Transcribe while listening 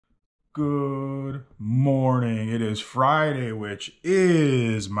Good morning. It is Friday, which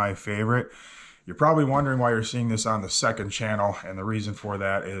is my favorite. You're probably wondering why you're seeing this on the second channel, and the reason for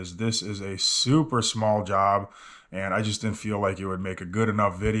that is this is a super small job, and I just didn't feel like it would make a good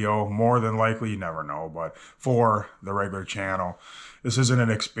enough video. More than likely, you never know, but for the regular channel. This isn't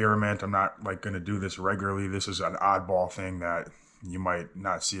an experiment. I'm not like going to do this regularly. This is an oddball thing that you might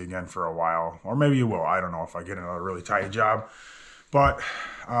not see again for a while, or maybe you will. I don't know if I get another really tiny job. But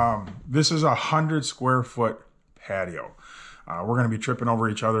this is a 100 square foot patio. We're going to be tripping over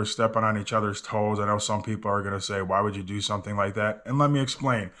each other, stepping on each other's toes. I know some people are going to say, why would you do something like that? And let me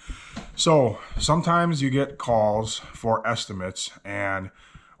explain. So sometimes you get calls for estimates, and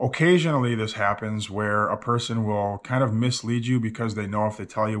occasionally this happens where a person will kind of mislead you because they know if they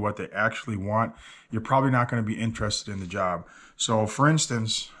tell you what they actually want, you're probably not going to be interested in the job. So for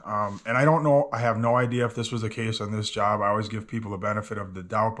instance, and I don't know, I have no idea if this was the case on this job. I always give people the benefit of the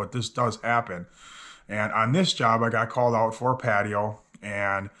doubt, but this does happen. And on this job, I got called out for a patio,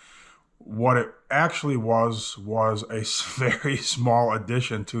 and what it actually was a very small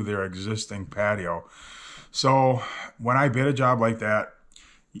addition to their existing patio. So when I bid a job like that,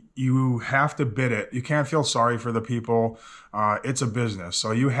 you have to bid it. You can't feel sorry for the people. It's a business.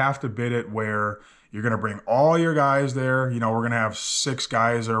 So you have to bid it where you're going to bring all your guys there. You know, we're going to have 6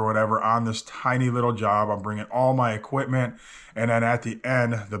 guys or whatever on this tiny little job. I'm bringing all my equipment. And then at the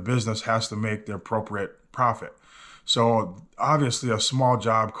end, the business has to make the appropriate profit. So obviously a small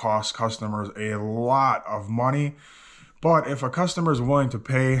job costs customers a lot of money. But if a customer is willing to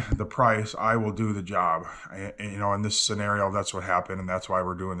pay the price, I will do the job. And, you know, in this scenario, that's what happened, and that's why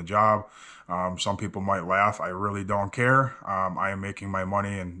we're doing the job. Some people might laugh. I really don't care. I am making my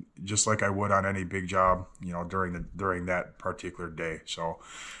money, and just like I would on any big job, you know, during that particular day. So,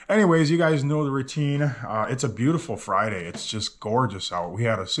 anyways, you guys know the routine. It's a beautiful Friday. It's just gorgeous out. We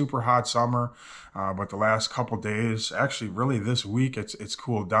had a super hot summer, but the last couple days, actually, really this week, it's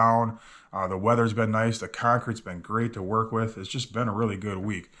cooled down. The weather's been nice. The concrete's been great to work with. It's just been a really good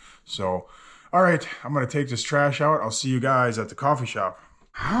week. So, all right, I'm going to take this trash out. I'll see you guys at the coffee shop.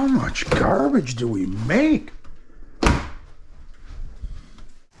 How much garbage do we make?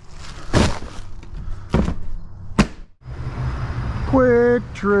 Quick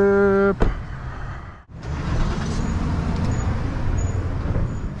trip.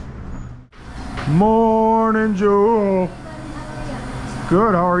 Morning, Joe.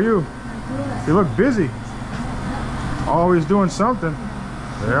 Good, how are you? You look busy. Always doing something.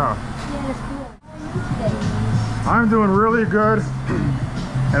 Yeah. I'm doing really good.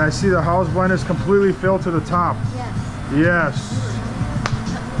 And I see the house blend is completely filled to the top. Yes.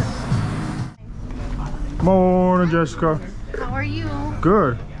 Morning, Jessica. How are you?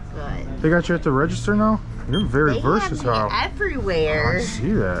 Good. Good. They got you at the register now? You're very versatile. Everywhere. I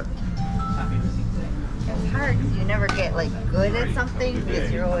see that. It's hard because you never get like good at something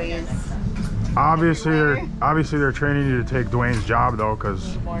because you're always. Obviously they're training you to take Dwayne's job though,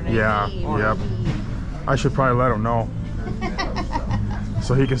 because yeah, yep. I should probably let him know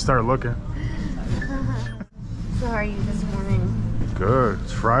so he can start looking. So how are you this morning? Good.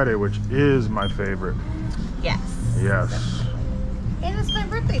 It's Friday, which is my favorite. Yes. Yes. And it's my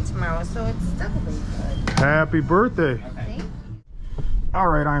birthday tomorrow, so it's definitely good. Happy birthday. Thank you. All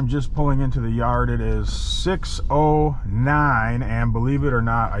right, I'm just pulling into the yard. It is 6:09, and believe it or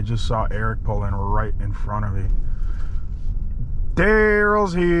not, I just saw Eric pull in right in front of me.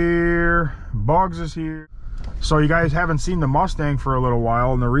 Daryl's here. Bugs is here. So you guys haven't seen the Mustang for a little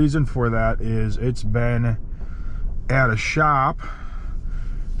while, and the reason for that is it's been at a shop,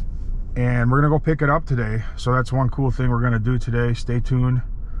 and we're gonna go pick it up today. So that's one cool thing we're gonna do today. Stay tuned.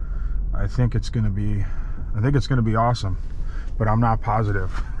 I think it's gonna be awesome, but I'm not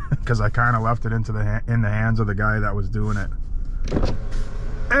positive because I kind of left it in the hands of the guy that was doing it.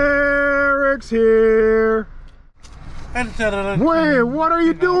 Eric's here. Wait, what are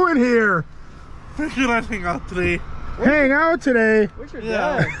you doing here? Hang out today. Hang out today? Where's your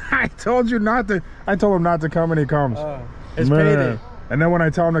dad? I told him not to come, and he comes. It's Man. payday. And then when I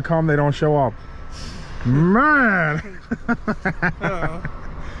tell them to come, they don't show up. Man.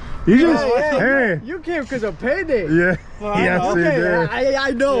 You just, hey. You came because of payday. Yeah. Well, Yes, okay, you did.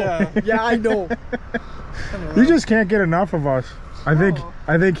 I know. Yeah, I know. You just can't get enough of us. I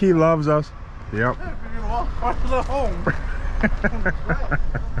think he loves us. Yep. You walk part of the home.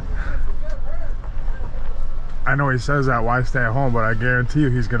 I know he says that, why stay at home, but I guarantee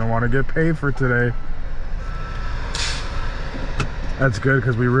you he's going to want to get paid for today. That's good,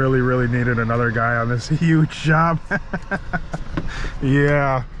 because we really needed another guy on this huge job.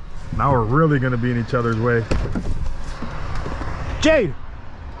 Yeah. Now we're really going to be in each other's way. Jade!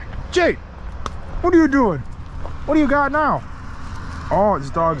 Jade, what are you doing? What do you got now? Oh, this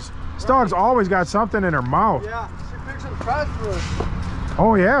dog's always got something in her mouth. Yeah, she picks up trash for us.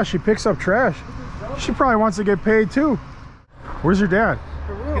 Oh yeah, she picks up trash. She probably wants to get paid too. Where's your dad?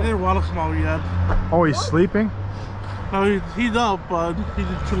 He didn't want to smoke yet. Oh, he's sleeping? No, he's up, but he's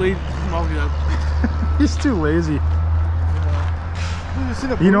too late to smoke yet. He's too lazy.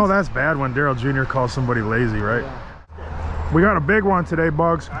 Yeah. You know that's bad when Daryl Jr. calls somebody lazy, right? Yeah. We got a big one today,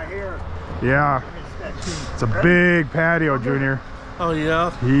 Bugs. I hear. Yeah. It's a big patio, Junior. Oh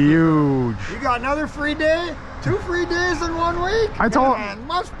yeah. Huge. You got another free day? 2 free days in 1 week? I told Man,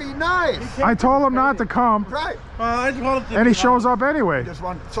 must be nice. I told him not to come, Right. I just wanted to. and he shows up anyway. Just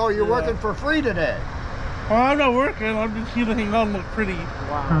want. So you're working for free today? Well, I'm not working. I'm just here to hang out and look pretty.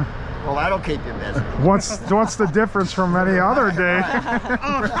 Wow. Well, that'll keep you busy. What's the difference from any other day?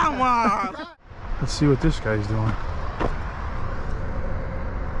 Oh come on. Let's see what this guy's doing.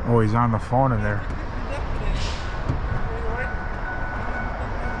 Oh, he's on the phone in there.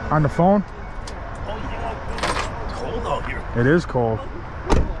 On the phone? It's cold out here. It is cold.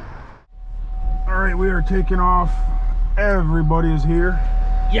 All right, we are taking off. Everybody is here.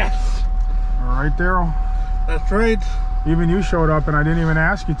 Yes. All right, Daryl. That's right. Even you showed up, and I didn't even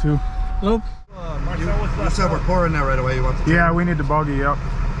ask you to. Nope. You said we're pouring that right away. You want the Yeah, we need the buggy up.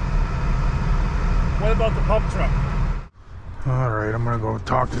 What about the pump truck? All right, I'm gonna go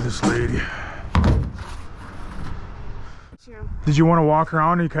talk to this lady. Did you want to walk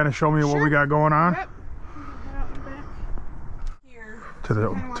around and kind of show me what we got going on? Yep. Head out in the back. Here.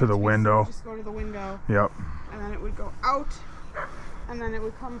 To the window. Just go to the window, Yep. and then it would go out, and then it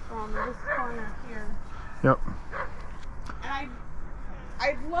would come from this corner here. Yep. And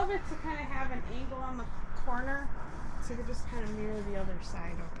I'd love it to kind of have an angle on the corner, so it could just kind of mirror the other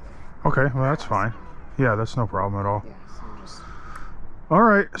side over there. Okay, well that's fine. Yeah, that's no problem at all. Yeah, so just. All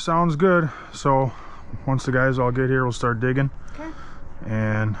right, sounds good. So once the guys all get here, we'll start digging Okay.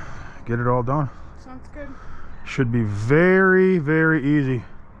 and get it all done. Sounds good. Should be very, very easy.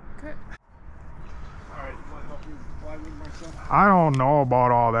 Good. Alright, want to help you plywood myself? I don't know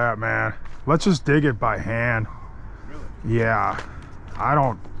about all that, man. Let's just dig it by hand. Really? Yeah, I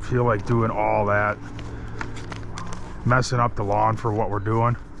don't feel like doing all that. Messing up the lawn for what we're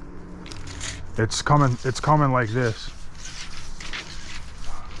doing. It's coming like this.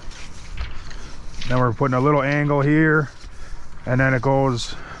 Then we're putting a little angle here, and then it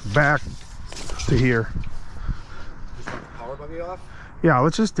goes back to here. power buggy off? Yeah,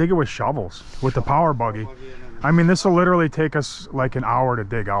 let's just dig it with shovels, with the power buggy. I mean, this will literally take us like an hour to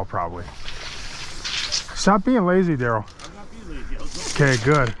dig out, probably. Stop being lazy, Daryl. I'm not being lazy. Okay,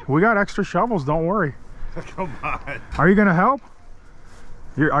 good. We got extra shovels, don't worry. Come on. Are you gonna help?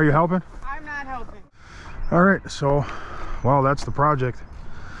 Are you helping? I'm not helping. All right, so, well, that's the project.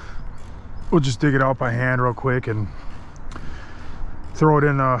 We'll just dig it out by hand real quick and throw it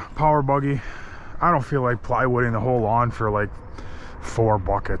in the power buggy. I don't feel like plywooding the whole lawn for like 4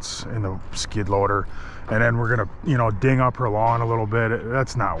 buckets in the skid loader. And then we're gonna, you know, ding up her lawn a little bit.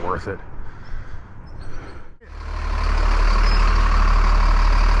 That's not worth it.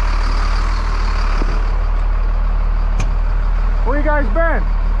 Where you guys been?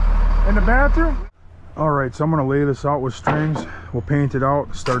 In the bathroom? All right, so I'm gonna lay this out with strings. We'll paint it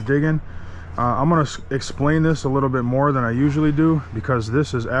out, start digging. I'm gonna explain this a little bit more than I usually do, because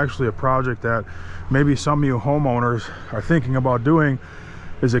this is actually a project that maybe some of you homeowners are thinking about doing,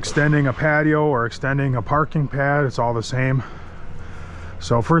 is extending a patio or extending a parking pad. It's all the same.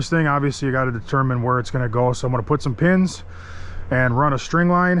 So first thing, obviously, you got to determine where it's gonna go. So I'm gonna put some pins and run a string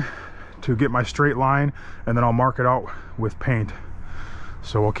line to get my straight line, and then I'll mark it out with paint.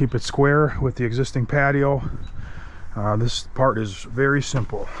 So we'll keep it square with the existing patio. This part is very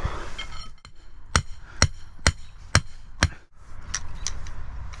simple.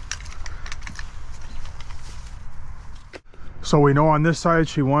 So we know on this side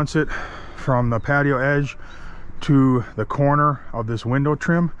she wants it from the patio edge to the corner of this window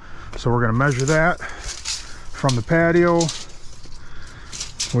trim. So we're going to measure that from the patio,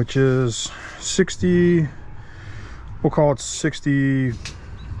 which is 60, we'll call it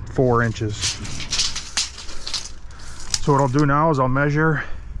 64 inches. So what I'll do now is I'll measure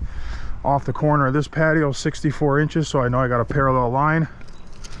off the corner of this patio 64 inches, so I know I got a parallel line.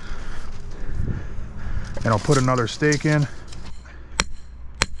 And I'll put another stake in.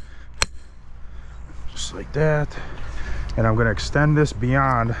 Just like that. And I'm going to extend this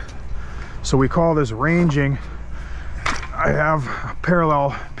beyond. So we call this ranging. I have a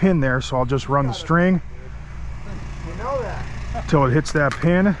parallel pin there, so I'll just run the string till it hits that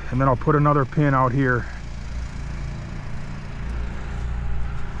pin, and then I'll put another pin out here.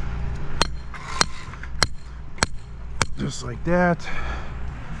 just like that.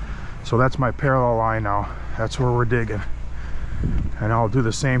 So that's my parallel line now. That's where we're digging. And I'll do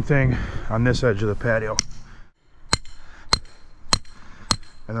the same thing on this edge of the patio.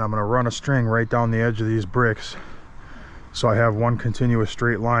 And then I'm gonna run a string right down the edge of these bricks, so I have one continuous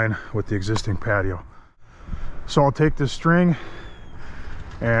straight line with the existing patio. So I'll take this string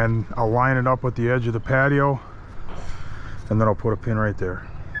and I'll line it up with the edge of the patio, and then I'll put a pin right there.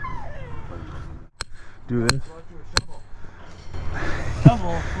 Do this.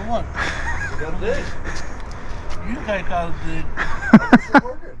 Shovel for what? You guys gotta dig.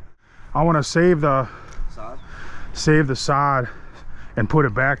 I want to save the sod and put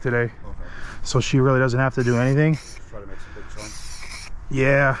it back today. Okay. So she really doesn't have to do anything. Try to make some big chunks.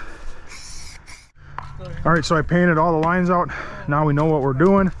 Yeah. All right, so I painted all the lines out. Now we know what we're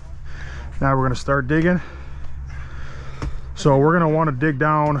doing. Now we're gonna start digging. So we're gonna want to dig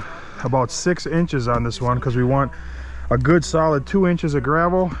down about 6 inches on this one, because we want a good solid 2 inches of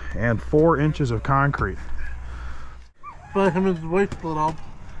gravel and 4 inches of concrete. But him and his wife split up.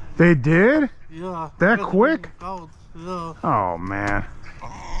 They did? Yeah. That quick? Yeah. Oh man.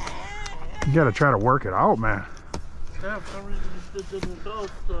 You gotta try to work it out, man. Yeah, for some reason it didn't go,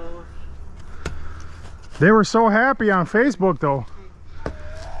 so. They were so happy on Facebook though.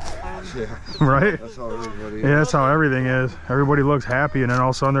 Yeah. Right? That's how everybody is. Yeah, that's how everything is. Everybody looks happy and then all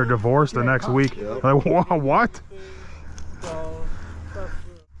of a sudden they're divorced the next week. Yep. Like, what? So, that's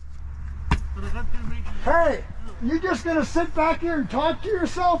it. But eventually we can. Hey, you just gonna sit back here and talk to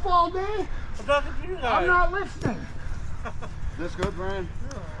yourself all day? I'm talking to you guys. I'm not listening. This good, Brian?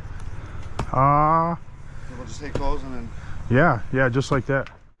 We'll just stay close and then. yeah, just like that.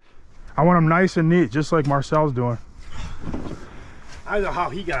 I want them nice and neat, just like Marcel's doing. I don't know how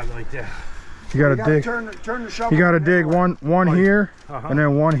he got it like that. You gotta dig. Turn the shovel. You gotta dig one here and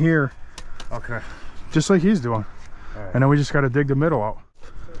then one here, Okay. just like he's doing. Right. And then we just gotta dig the middle out.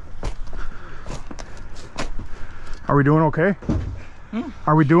 Are we doing okay?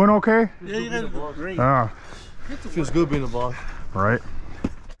 Are we doing okay? Yeah, you guys are great. Ah, Feels good being the boss. right.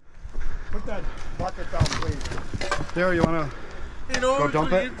 Put that bucket down, please. There, you wanna? You know, Go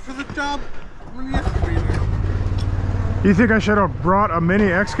dump it? for the job, when the excavator. You think I should have brought a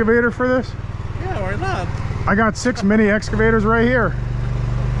mini excavator for this? Yeah, why not? I got 6 mini excavators right here.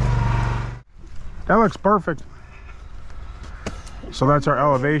 That looks perfect. So that's our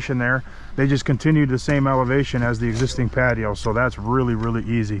elevation there. They just continued the same elevation as the existing patio, so that's really, really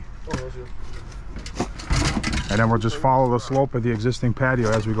easy. And then we'll just follow the slope of the existing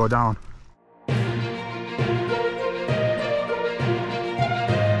patio as we go down.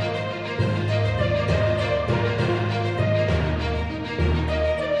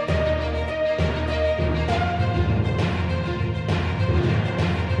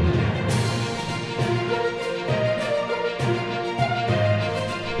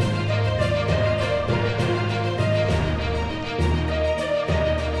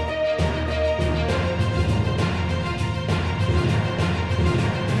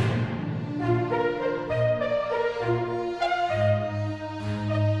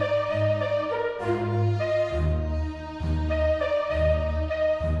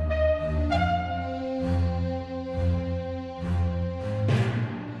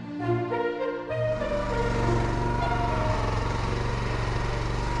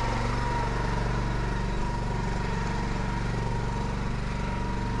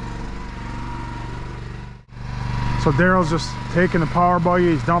 So Daryl's just taking the power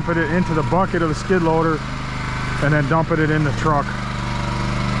buggy, he's dumping it into the bucket of the skid loader and then dumping it in the truck.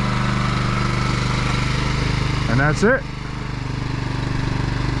 And that's it.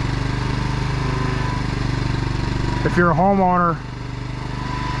 If you're a homeowner,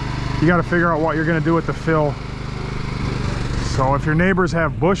 you got to figure out what you're going to do with the fill. So if your neighbors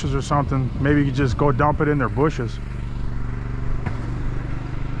have bushes or something, maybe you just go dump it in their bushes.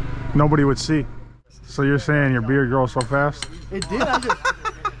 Nobody would see. So you're saying your beard grows so fast? It did. I just.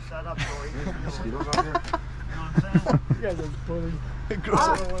 Yeah, that's funny.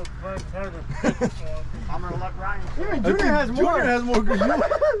 I'm gonna let Ryan. Even Junior has more. Junior has more than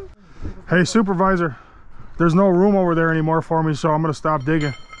you. Hey supervisor, there's no room over there anymore for me, so I'm gonna stop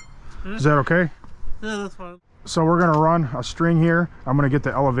digging. Is that okay? Yeah, that's fine. So we're gonna run a string here. I'm gonna get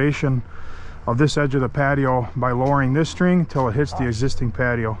the elevation of this edge of the patio by lowering this string till it hits the existing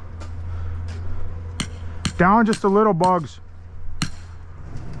patio. Down just a little, Bugs.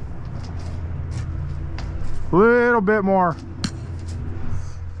 Little bit more.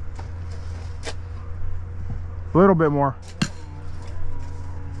 A little bit more.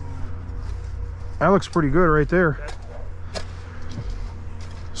 That looks pretty good right there.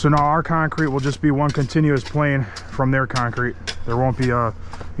 So now our concrete will just be one continuous plane from their concrete. There won't be a,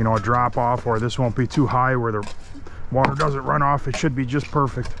 you know, a drop off, or this won't be too high where the water doesn't run off. It should be just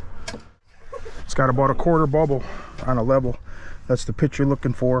perfect. It's got about a quarter bubble on a level. That's the pitch you're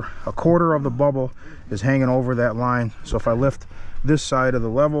looking for. A quarter of the bubble is hanging over that line. So if I lift this side of the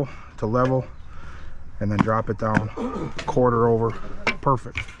level to level and then drop it down a quarter over,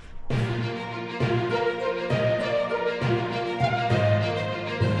 perfect.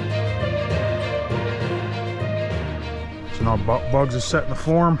 So now Bugs is setting the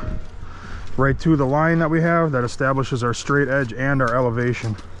form right to the line that we have that establishes our straight edge and our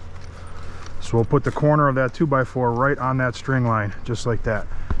elevation. So we'll put the corner of that 2x4 right on that string line, just like that.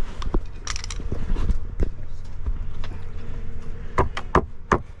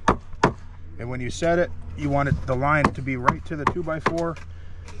 And when you set it, you want the line to be right to the 2x4,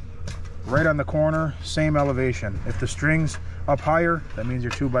 right on the corner, same elevation. If the string's up higher, that means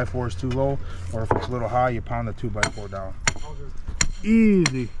your 2x4 is too low, or if it's a little high, you pound the 2x4 down.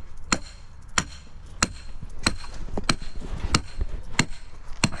 Easy.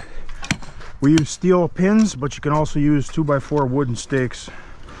 We use steel pins, but you can also use 2x4 wooden stakes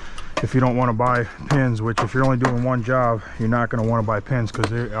if you don't want to buy pins, which if you're only doing one job, you're not going to want to buy pins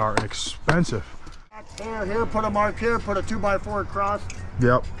because they are expensive. Here, put a mark here, put a 2x4 across.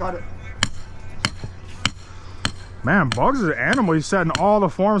 Yep. Got it. Man, Bugs is an animal. He's setting all the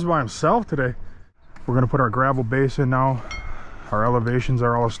forms by himself today. We're going to put our gravel base in now. Our elevations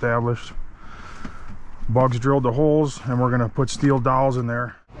are all established. Bugs drilled the holes, and we're going to put steel dowels in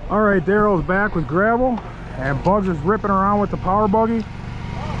there. All right, Daryl's back with gravel, and Bugs is ripping around with the power buggy.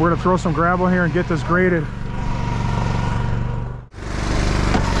 We're gonna throw some gravel here and get this graded.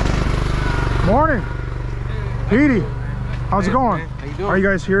 Morning, Petey. How's it going? How you doing? Are you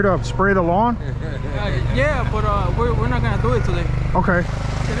guys here to spray the lawn? Yeah, but we're not gonna do it today. Okay.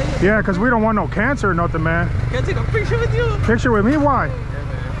 Yeah, because we don't want no cancer or nothing, man. Can I take a picture with you? Picture with me? Why?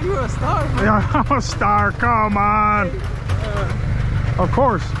 You're a star, man. Yeah, I'm a star. Come on. Of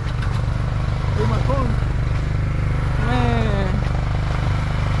course. With my phone. Man.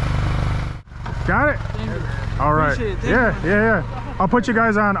 Got it? All right. Yeah. I'll put you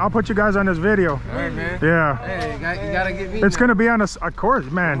guys on. I'll put you guys on this video. All right, man. Yeah. Hey, you gotta get me. It's gonna be on this, of course,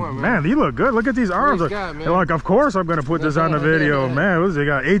 man. Man, you look good. Look at these arms. God, man. Like, of course, I'm gonna put this on the video, man. They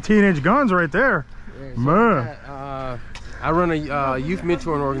got 18-inch guns right there, man. I run a youth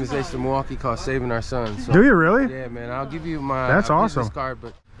mentoring organization in Milwaukee called Saving Our Sons. So, do you really? Yeah, man. I'll give you my That's awesome. business card,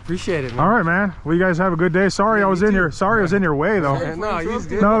 but appreciate it, man. All right, man. Well, you guys have a good day. Sorry, I was in your. Sorry, I was in your way, though. No, you was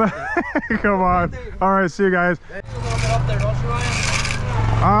good. No, come on. All right, see you guys. Yeah.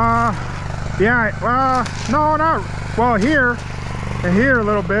 No, not. Well, here and here a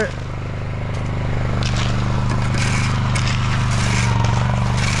little bit.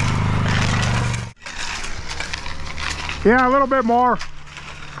 Yeah, a little bit more.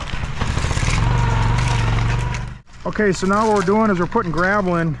 Okay, so now what we're doing is we're putting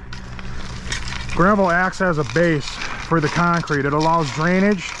gravel in. Gravel acts as a base for the concrete. It allows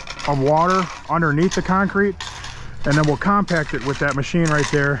drainage of water underneath the concrete, and then we'll compact it with that machine right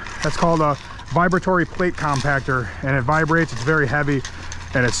there. That's called a vibratory plate compactor, and it vibrates. It's very heavy,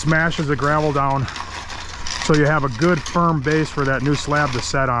 and it smashes the gravel down, so you have a good firm base for that new slab to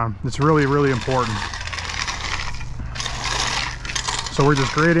set on. It's really, really important. So we're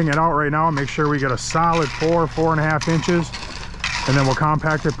just grading it out right now and make sure we get a solid 4.5 inches, and then we'll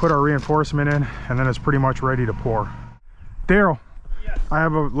compact it, put our reinforcement in, and then it's pretty much ready to pour. Daryl, yes. I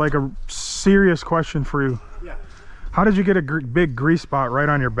have a serious question for you. Yeah. How did you get a big grease spot right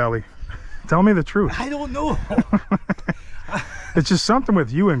on your belly? Tell me the truth. I don't know. It's just something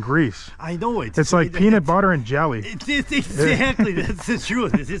with you and grease. I know it. It's like peanut butter and jelly. It's exactly, that's the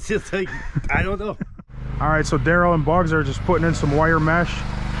truth. It's just like, I don't know. All right, so Daryl and Bugs are just putting in some wire mesh.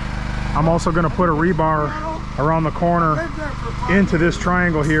 I'm also gonna put a rebar around the corner into this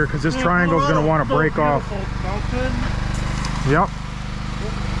triangle here, because this triangle is gonna want to break off. Yep.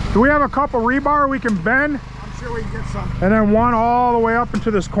 Do we have a couple rebar we can bend? I'm sure we can get some. And then one all the way up into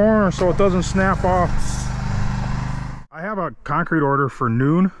this corner so it doesn't snap off. I have a concrete order for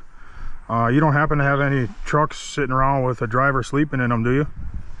noon. You don't happen to have any trucks sitting around with a driver sleeping in them, do you?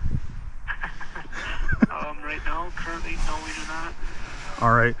 Right now, currently, no, we do not.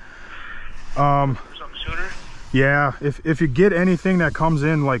 All right. Something sooner? Yeah, if you get anything that comes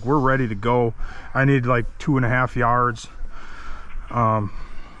in, like, we're ready to go. I need like 2.5 yards.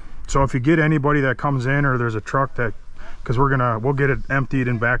 So if you get anybody that comes in, or there's a truck that, because we'll get it emptied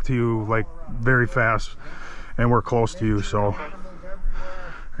and back to you like very fast, and we're close to you. So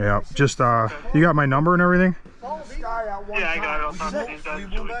yeah, just you got my number and everything? guy at one Yeah, I time. got it. I'll talk to these guys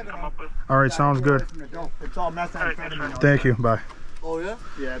and see what we can come up with. All right, sounds good. It's all methamphetamine. Thank you. Bye. Oh yeah.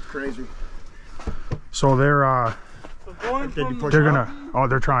 Yeah, it's crazy. So they're So going Did you from push they're it gonna. Oh,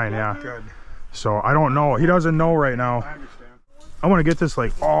 they're trying. Yeah. Good. So I don't know. He doesn't know right now. I understand. I want to get this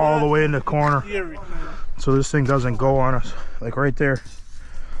like all the way in the corner, here. so this thing doesn't go on us. Like right there.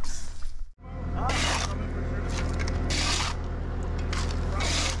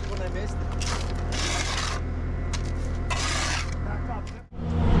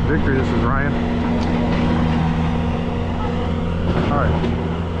 Victor, this is Ryan. All right.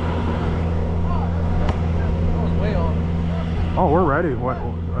 Oh, we're ready. What?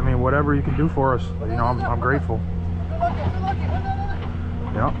 I mean, whatever you can do for us. You know, I'm grateful.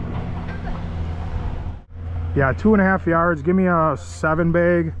 Yeah. Yeah, 2.5 yards. Give me a 7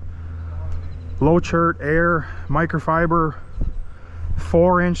 bag, low chert, air, microfiber,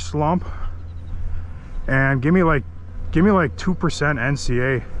 4-inch slump, and give me like 2%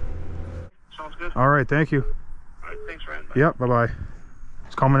 NCA. Sounds good. All right, thank you. All right, thanks, Ryan. Bye. Yep, bye-bye.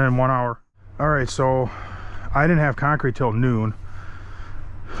 It's coming in 1 hour. All right, so I didn't have concrete till noon,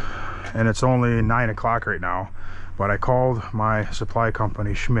 and it's only 9 o'clock right now. But I called my supply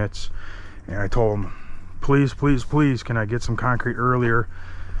company, Schmitz, and I told them, please, please, please, can I get some concrete earlier?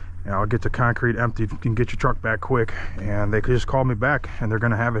 And I'll get the concrete emptied and get your truck back quick. And they could just call me back, and they're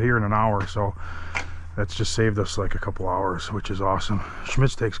gonna have it here in an hour. So that's just saved us like a couple hours, which is awesome.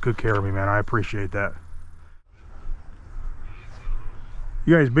 Schmitz takes good care of me, man. I appreciate that.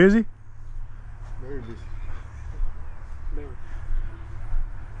 You guys busy? Very busy.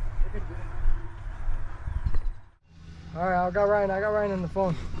 All right, I got Ryan on the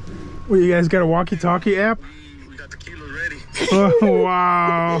phone. Well, you guys got a walkie-talkie app? We got the kilo ready. Oh,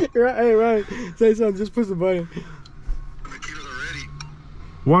 wow. Hey, Ryan, say something. Just push the button. The kilos are ready.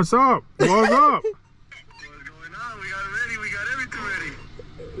 What's up? What's up? What's going on? We got it ready. We got everything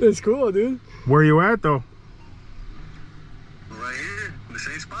ready. It's cool, dude. Where you at, though? Right here, in the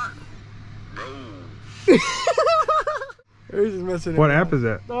same spot. Bro. He's just messing What around. app is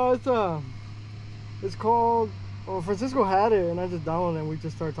that? No, it's called. Well, Francisco had it, and I just downloaded it, and we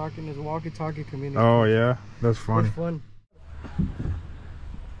just started talking. It's a walkie-talkie community. Oh, yeah? That's funny. It's fun.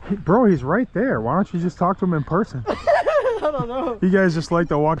 Bro, he's right there. Why don't you just talk to him in person? I don't know. You guys just like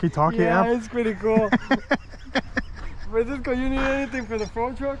the walkie-talkie Yeah, app? it's pretty cool. Francisco, you need anything for the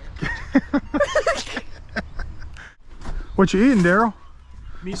phone truck? What you eating, Daryl?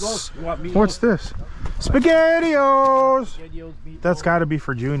 Meatloaf. You want meatloaf? What's this? SpaghettiOs! Spaghettios, meatloaf. That's got to be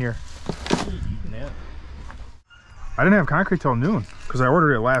for Junior. Yeah. I didn't have concrete till noon because I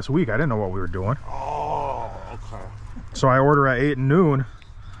ordered it last week. I didn't know what we were doing. Oh, okay. So I order at 8 and noon,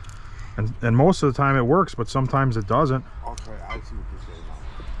 and most of the time it works, but sometimes it doesn't. Okay, I see what you're saying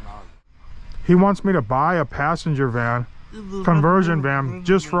now. He wants me to buy a passenger van, conversion van,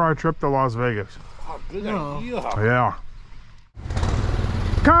 just for our trip to Las Vegas. Oh, good idea. Yeah.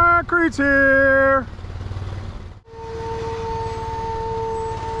 Concrete's here!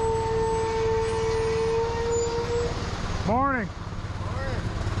 Morning.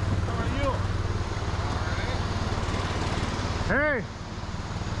 Hey,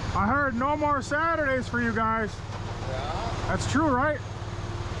 I heard no more Saturdays for you guys. Yeah, That's true, right?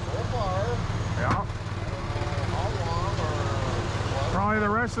 so far. Yeah. How long or what? Probably the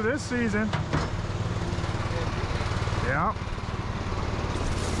rest of this season. Yeah.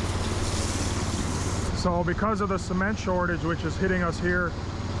 So because of the cement shortage, which is hitting us here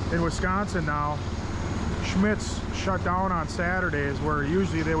in Wisconsin now, Schmitz shut down on Saturdays, where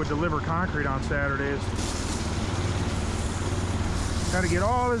usually they would deliver concrete on Saturdays. Got to get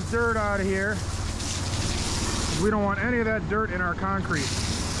all this dirt out of here. We don't want any of that dirt in our concrete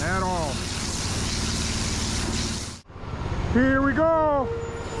at all. Here we go.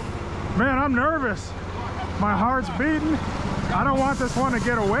 Man, I'm nervous. My heart's beating. I don't want this one to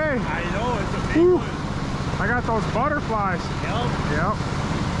get away. I know, it's a big Whew. one. I got those butterflies. Yep. Yep.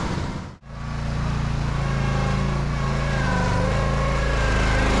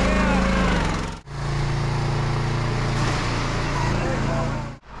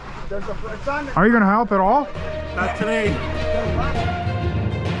 Are you gonna help at all? Not today.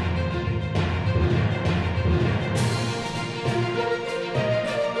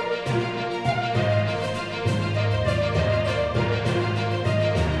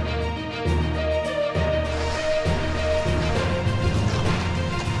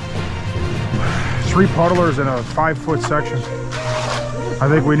 Three puddlers in a 5-foot section. I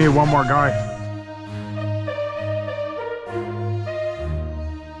think we need one more guy.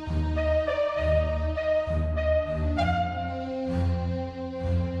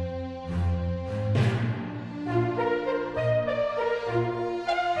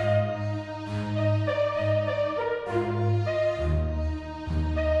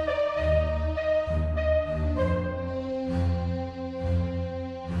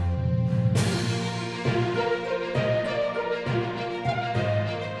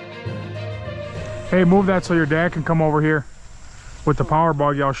 Hey, move that so your dad can come over here. With the power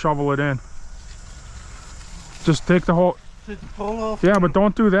buggy, I'll shovel it in. Just take the whole... Take the pole off. Yeah, but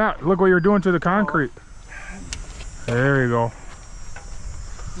don't do that. Look what you're doing to the concrete. There you go.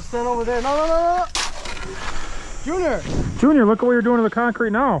 Just stand over there. No, no, no, no. Junior. Junior, look at what you're doing to the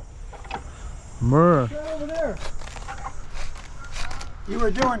concrete now. Bruh. Stand over there. You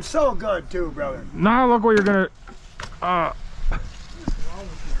were doing so good too, brother. Now look what you're gonna...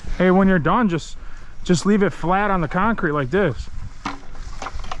 Hey, when you're done, just leave it flat on the concrete like this.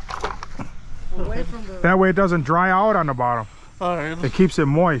 Away from the... That way it doesn't dry out on the bottom. All right. It keeps it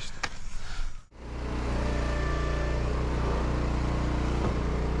moist.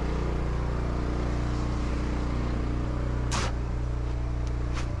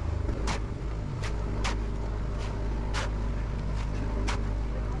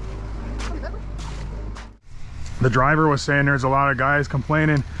 The driver was saying there's a lot of guys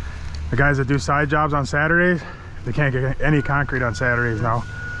complaining, the guys that do side jobs on Saturdays, they can't get any concrete on Saturdays now.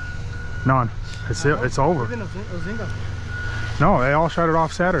 None. It's over. Even Ozinga. No, they all shut it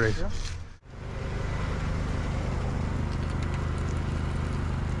off Saturdays. Yeah.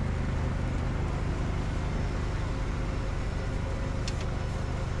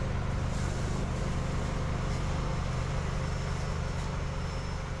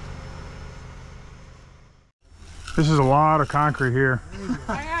 This is a lot of concrete here.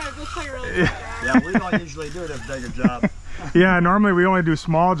 I got it. Looks like a really good job. Yeah, we don't usually do this bigger job. Yeah, normally we only do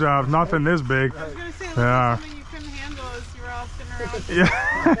small jobs, nothing this big. I was gonna say, Yeah. something you couldn't handle as you were all sitting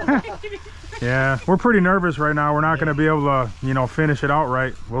around. Yeah. Yeah, we're pretty nervous right now. We're not going to be able to, you know, finish it out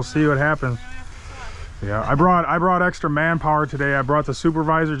right. We'll see what happens. Yeah, I brought extra manpower today. I brought the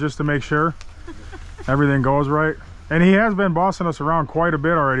supervisor just to make sure everything goes right. And he has been bossing us around quite a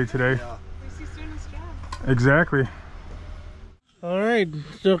bit already today. At least he's doing his job. Exactly. All right.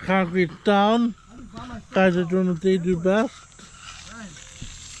 Still concrete down. Guys are doing what they do best.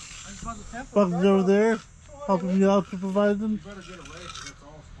 Buck's over there, helping me out, supervising.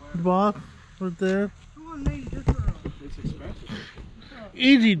 The boss, right there.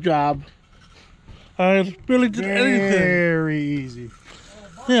 Easy job. Barely did anything. Very easy.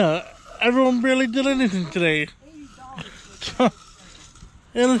 Yeah, everyone barely did anything today. And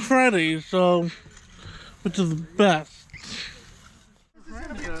it's Friday, so, which is the best.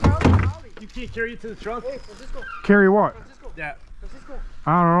 You can't carry it to the truck? Carry what? Yeah.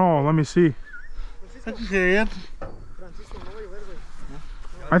 I don't know. Let me see. I can carry it.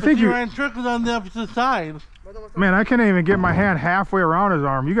 I think You you... ran trickles on the opposite side. Man, I can't even get my hand halfway around his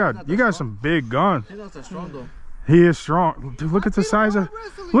arm. You got some big guns. He's not that strong though. He is strong. Dude, look at the size of...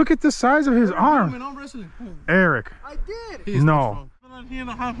 Look at the size of his arm. I'm wrestling. Eric. I did. No. Been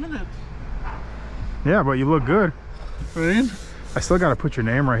 3.5 minutes. Yeah, but you look good. Right? I still got to put your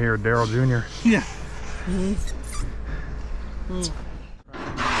name right here, Daryl Jr. Yeah.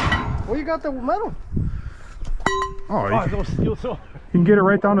 Well, you got the metal. Oh, Oh, those steel saw. you can get it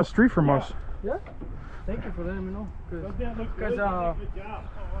right down the street from us. Yeah. Thank you for letting me know. That looks good. Good job. job.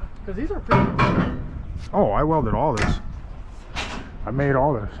 Because these are pretty. Oh, I welded all this. I made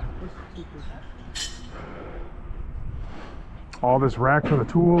all this. All this rack for the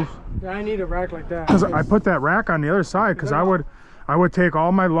tools. Yeah, I need a rack like that. Because I put that rack on the other side because I would take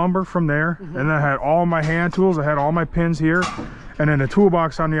all my lumber from there, and then I had all my hand tools. I had all my pins here, and then the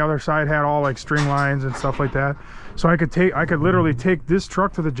toolbox on the other side had all like string lines and stuff like that. So I could literally take this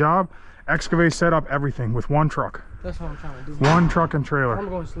truck to the job, excavate, set up everything with one truck. That's what I'm trying to do. One truck and trailer. I'm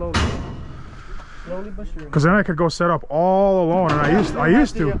going slowly. Slowly but surely. Because then I could go set up all alone, and I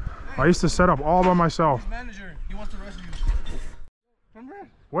used to set up all by myself. Manager, he wants to rescue. Remember?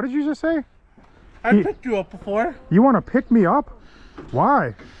 What did you just say? I picked you up before. You want to pick me up?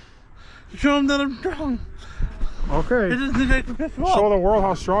 Why? Show him that I'm strong. Okay. It doesn't think I can pick you up. Show the world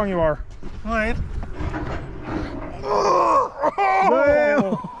how strong you are. Alright.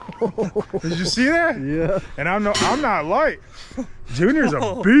 Did you see that? Yeah. And I'm not light. Junior's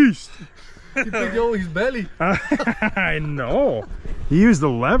a beast. You think, yo, he's belly. I know. He used the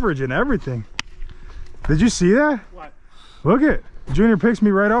leverage and everything. Did you see that? What? Look it. Junior picks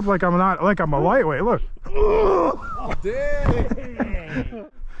me right up like I'm a lightweight. Look. Dang.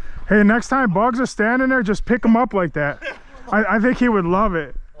 Hey, next time Bugs is standing there, just pick him up like that. I think he would love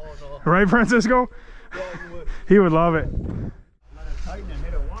it. Oh, no. Right, Francisco? Yeah, he would. He would love it.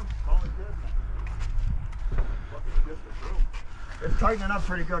 It's tightening up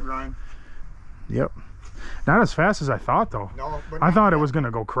pretty good, Ryan. Yep. Not as fast as I thought, though. No, but I thought it was going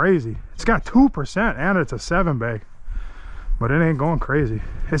to go crazy. It's got 2% and it's a 7 bag. But it ain't going crazy.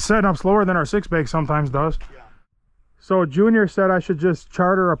 It's setting up slower than our 6 bag sometimes does. Yeah. So Junior said I should just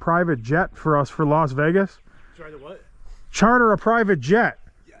charter a private jet for us for Las Vegas. Try to what? Charter a private jet.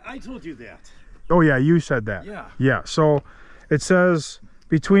 Yeah, I told you that. Oh yeah, you said that. Yeah. Yeah. So it says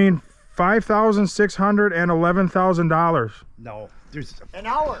between $5,600 and $11,000 No, there's An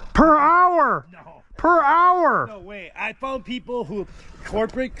hour. per hour. no. Per hour. No way. I found people who,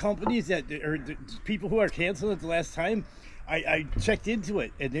 corporate companies that, or the people who are canceling it the last time. I checked into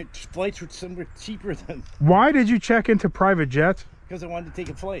it, and flights were somewhere cheaper than, Why did you check into private jets? because I wanted to take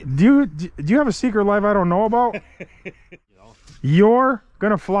a flight. Do you have a secret life I don't know about? You're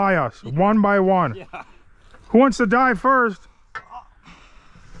gonna fly us one by one. Yeah. Who wants to die first?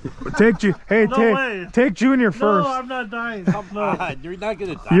 Take Junior first. No, I'm not dying. No. You're not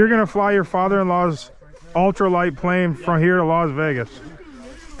gonna die. You're gonna fly your father-in-law's ultralight plane from here to Las Vegas.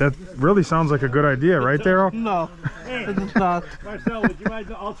 That really sounds like a good idea, right, Daryl? No, it's not. Marcel, would you ride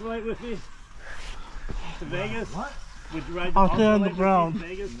the ultralight with me to Vegas? What? Would you ride the I'll stay on ultralight the with ground. me to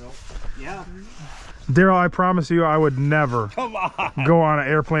Vegas? No. Yeah. Daryl, I promise you, I would never Come on. go on an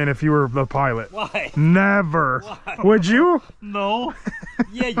airplane if you were the pilot. Why? Never. Why? Would you? No.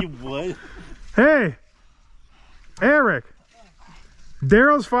 Yeah, you would. Hey, Eric.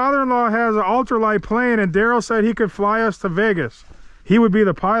 Daryl's father-in-law has an ultralight plane, and Daryl said he could fly us to Vegas. He would be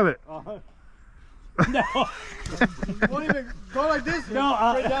the pilot. No. Won't even go like this.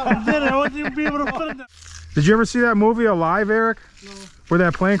 No, Straight down. I did it. I wouldn't even be able to put it down. Did you ever see that movie Alive, Eric? No. Where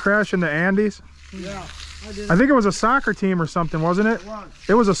that plane crashed in the Andes? Yeah, I did. I think it was a soccer team or something, wasn't it? It was.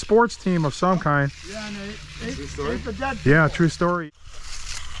 It was a sports team of some kind. Yeah, and it's the dead. Yeah, true story.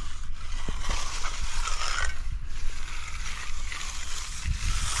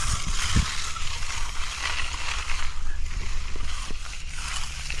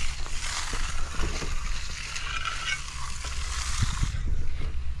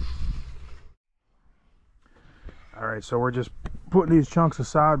 All right, so we're just putting these chunks of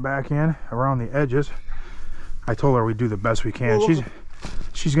sod back in around the edges. I told her we'd do the best we can.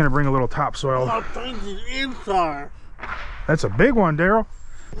 She's gonna bring a little topsoil. How tiny the ants are. That's a big one, Daryl.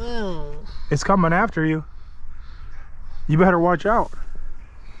 Mm. It's coming after you. You better watch out.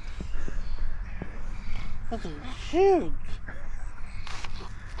 That's huge.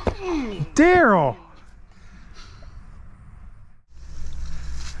 Daryl!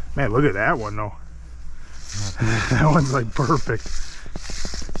 Man, look at that one though. That one's like perfect.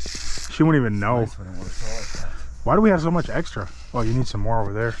 She wouldn't even know. Why do we have so much extra? Oh, you need some more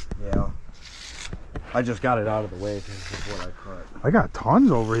over there. Yeah. I just got it out of the way. This is what I cut. I got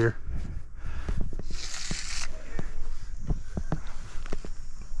tons over here.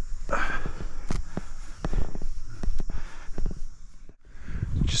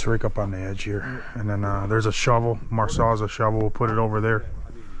 Just rake up on the edge here. And then there's a shovel. Marcel has a shovel. We'll put it over there.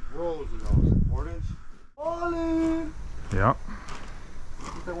 Rolls of those. Orange. Olive. Yep.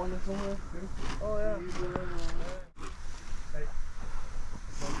 Is there one that's in here? Oh yeah.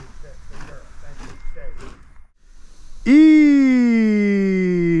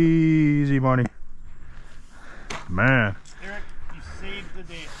 Easy money. Man. Eric, you saved the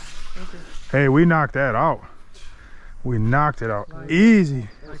day. Hey, we knocked that out. We knocked it out. Easy.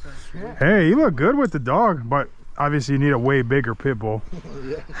 Hey, you look good with the dog, but obviously you need a way bigger pit bull.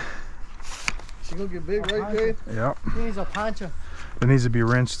 She gonna get big, right, Dave? Yep. He needs a poncho. It needs to be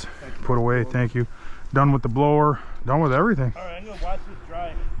rinsed, put away. Thank you. Done with the blower. Done with everything. All right, I'm gonna watch this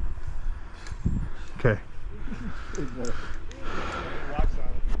dry. Okay. Wax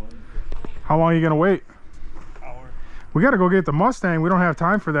on How long are you gonna wait? it. Hour. We gotta go get the Mustang. We don't have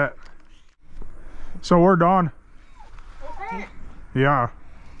time for that. So we're done. Okay. Yeah.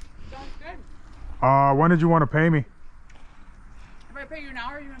 Sounds good. When did you want to pay me? If I pay you now,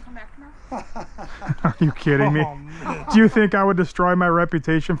 are you gonna come back tomorrow? Are you kidding me? Do you think I would destroy my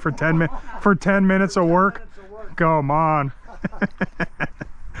reputation for 10 minutes of work? Come on.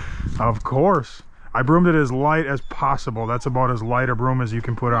 Of course. I broomed it as light as possible. That's about as light a broom as you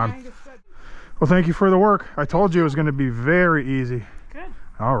can put on. Well, thank you for the work. I told you it was going to be very easy. Good.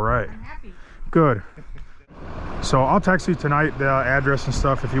 All right. I'm happy. Good. So I'll text you tonight the address and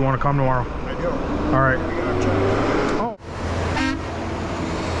stuff if you want to come tomorrow. I do. All right. Oh.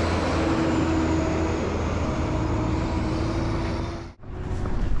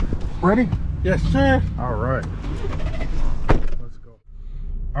 Ready? Yes, sir. All right. Let's go.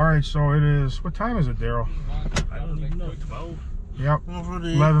 All right, so it is, what time is it, Daryl? I don't even know. 12. Yep,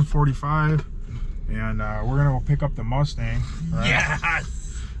 11:45. And we're gonna go pick up the Mustang. Right? Yes.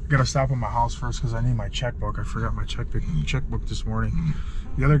 Gotta stop at my house first because I need my checkbook. I forgot my checkbook this morning.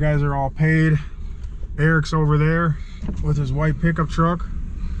 The other guys are all paid. Eric's over there with his white pickup truck.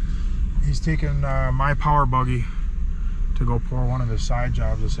 He's taking my power buggy to go pour one of his side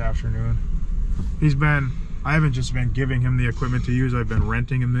jobs this afternoon. I haven't just been giving him the equipment to use, I've been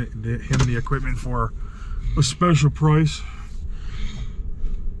renting him the equipment for a special price.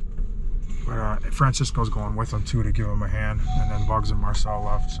 But Francisco's going with him too to give him a hand, and then Bugs and Marcel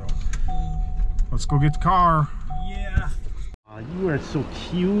left, so let's go get the car. Yeah. You are so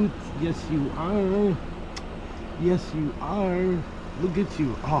cute. Yes, you are. Yes, you are. Look at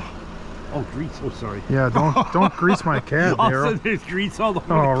you. Oh, grease. Oh, sorry. Yeah, don't grease my cat, All of a Daryl. sudden there's grease all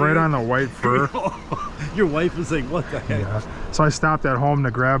over. Oh, the right kid. on the white fur. Your wife is like, what the heck? Yeah. So I stopped at home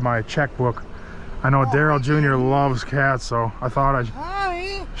to grab my checkbook. I know Daryl Jr. loves cats, so I thought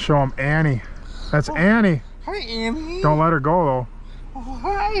I'd show him Annie. That's Annie. Hi, Annie. Don't let her go though. Oh,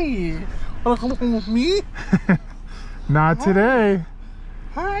 hi. Wanna come home with me? Not today.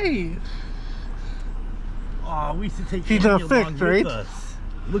 Hi. Oh, we used to take She's Annie not fixed, along right? with us.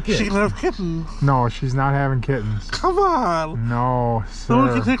 Look at She can have kittens. No, she's not having kittens. Come on. No, So we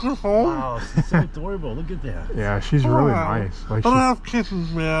can sir. take her home. Wow, she's so adorable. Look at that. Yeah, she's Come really on. nice. Like I don't she, have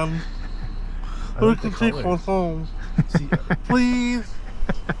kittens, man. I So we like the can take color. one home. See, Please.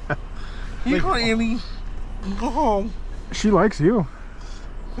 Here you go, Annie. Go home. she likes you.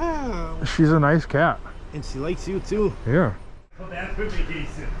 Yeah. She's a nice cat. and she likes you too. Yeah. Come back with me,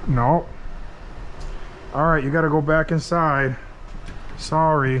 Jason. No. All right, you got to go back inside.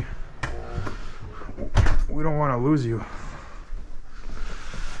 Sorry. We don't want to lose you.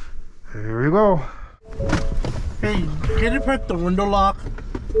 Here you go. Hey, can you press the window lock?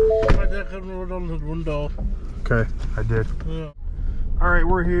 Right there, can you roll down the window? Okay, I did. Yeah. All right,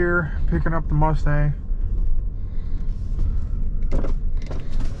 we're here picking up the Mustang.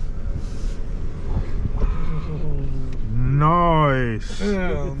 Nice.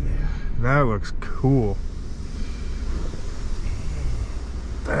 Yeah. That looks cool.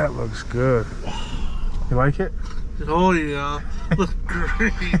 That looks good. You like it? Oh yeah. Looks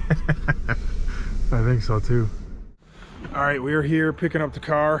great. I think so too. All right, we are here picking up the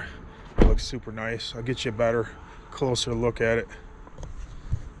car. It looks super nice. I'll get you a better, closer look at it.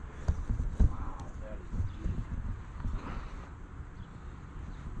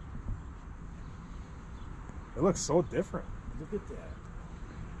 It looks so different. Look at that.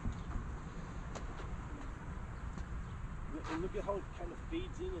 And look at how it kind of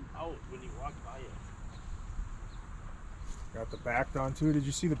fades in and out when you walk by it. Got the back done too. Did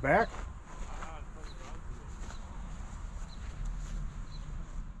you see the back?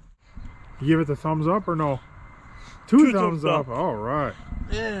 You give it the thumbs up or no? Two thumbs up. All right.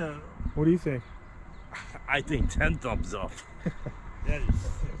 Yeah. What do you think? I think 10 thumbs up. That is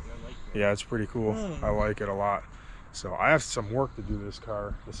sick. I like that. Yeah, it's pretty cool. I like it a lot. So I have some work to do to this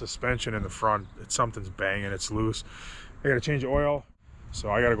car. The suspension in the front, something's banging, it's loose. I gotta change the oil. So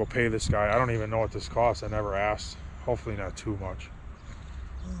I gotta go pay this guy. I don't even know what this costs. I never asked. Hopefully not too much.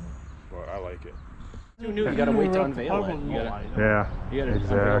 But I like it. Too new. You gotta wait to unveil it. You gotta unveil it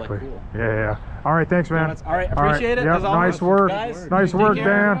Exactly. cool. Yeah. All right, thanks, man. All right, appreciate it. Yep, As always. nice work. Guys, Nice take work,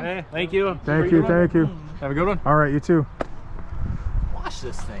 care. Dan. Hey, thank you. Thank you. Have a good one. All right, you too. Watch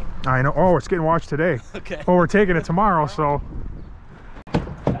this thing. I know. Oh, it's getting watched today. Okay. Well, we're taking it tomorrow, so.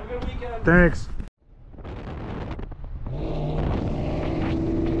 Have a good weekend. Thanks.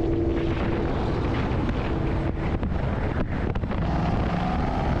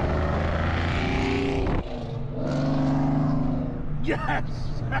 Yes!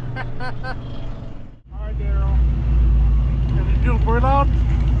 Hi, Daryl. Can you do a burnout?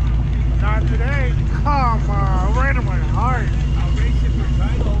 Not today. Come on, right in my heart. I'll race you for a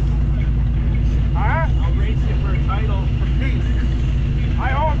title. Huh? I'll race you for a title. For Pete.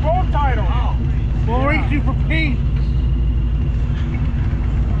 I own both titles. Oh. We'll race you for Pete.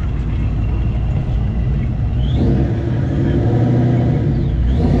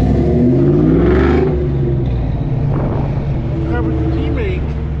 That was a teammate.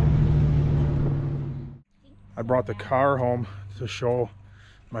 I brought the car home to show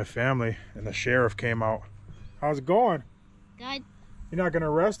my family, and the sheriff came out. How's it going? Good. You're not going to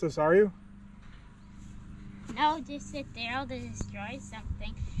arrest us, are you? No, just sit there. I'll destroy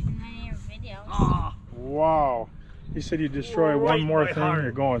something in one of your videos. Oh. Wow. He said you destroy Right one in more my thing, heart.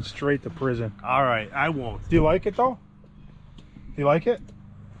 you're going straight to prison. All right, I won't. Do you like it, though? Do you like it?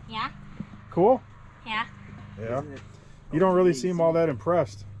 Yeah? Cool? Yeah. Yeah. You don't really seem all that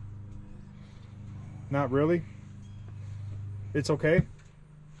impressed. Not really? It's okay?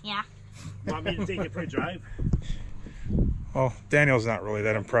 Yeah. Want me to take it for a drive? Oh, Daniel's not really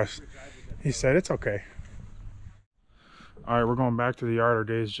that impressed. He said it's okay. All right, we're going back to the yard. Our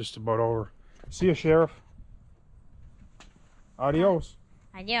day's just about over. See you, Sheriff. Adios.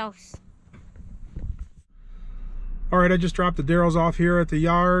 Adios. All right, I just dropped the Darrells off here at the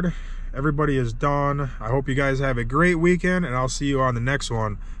yard. Everybody is done. I hope you guys have a great weekend, and I'll see you on the next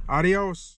one. Adios.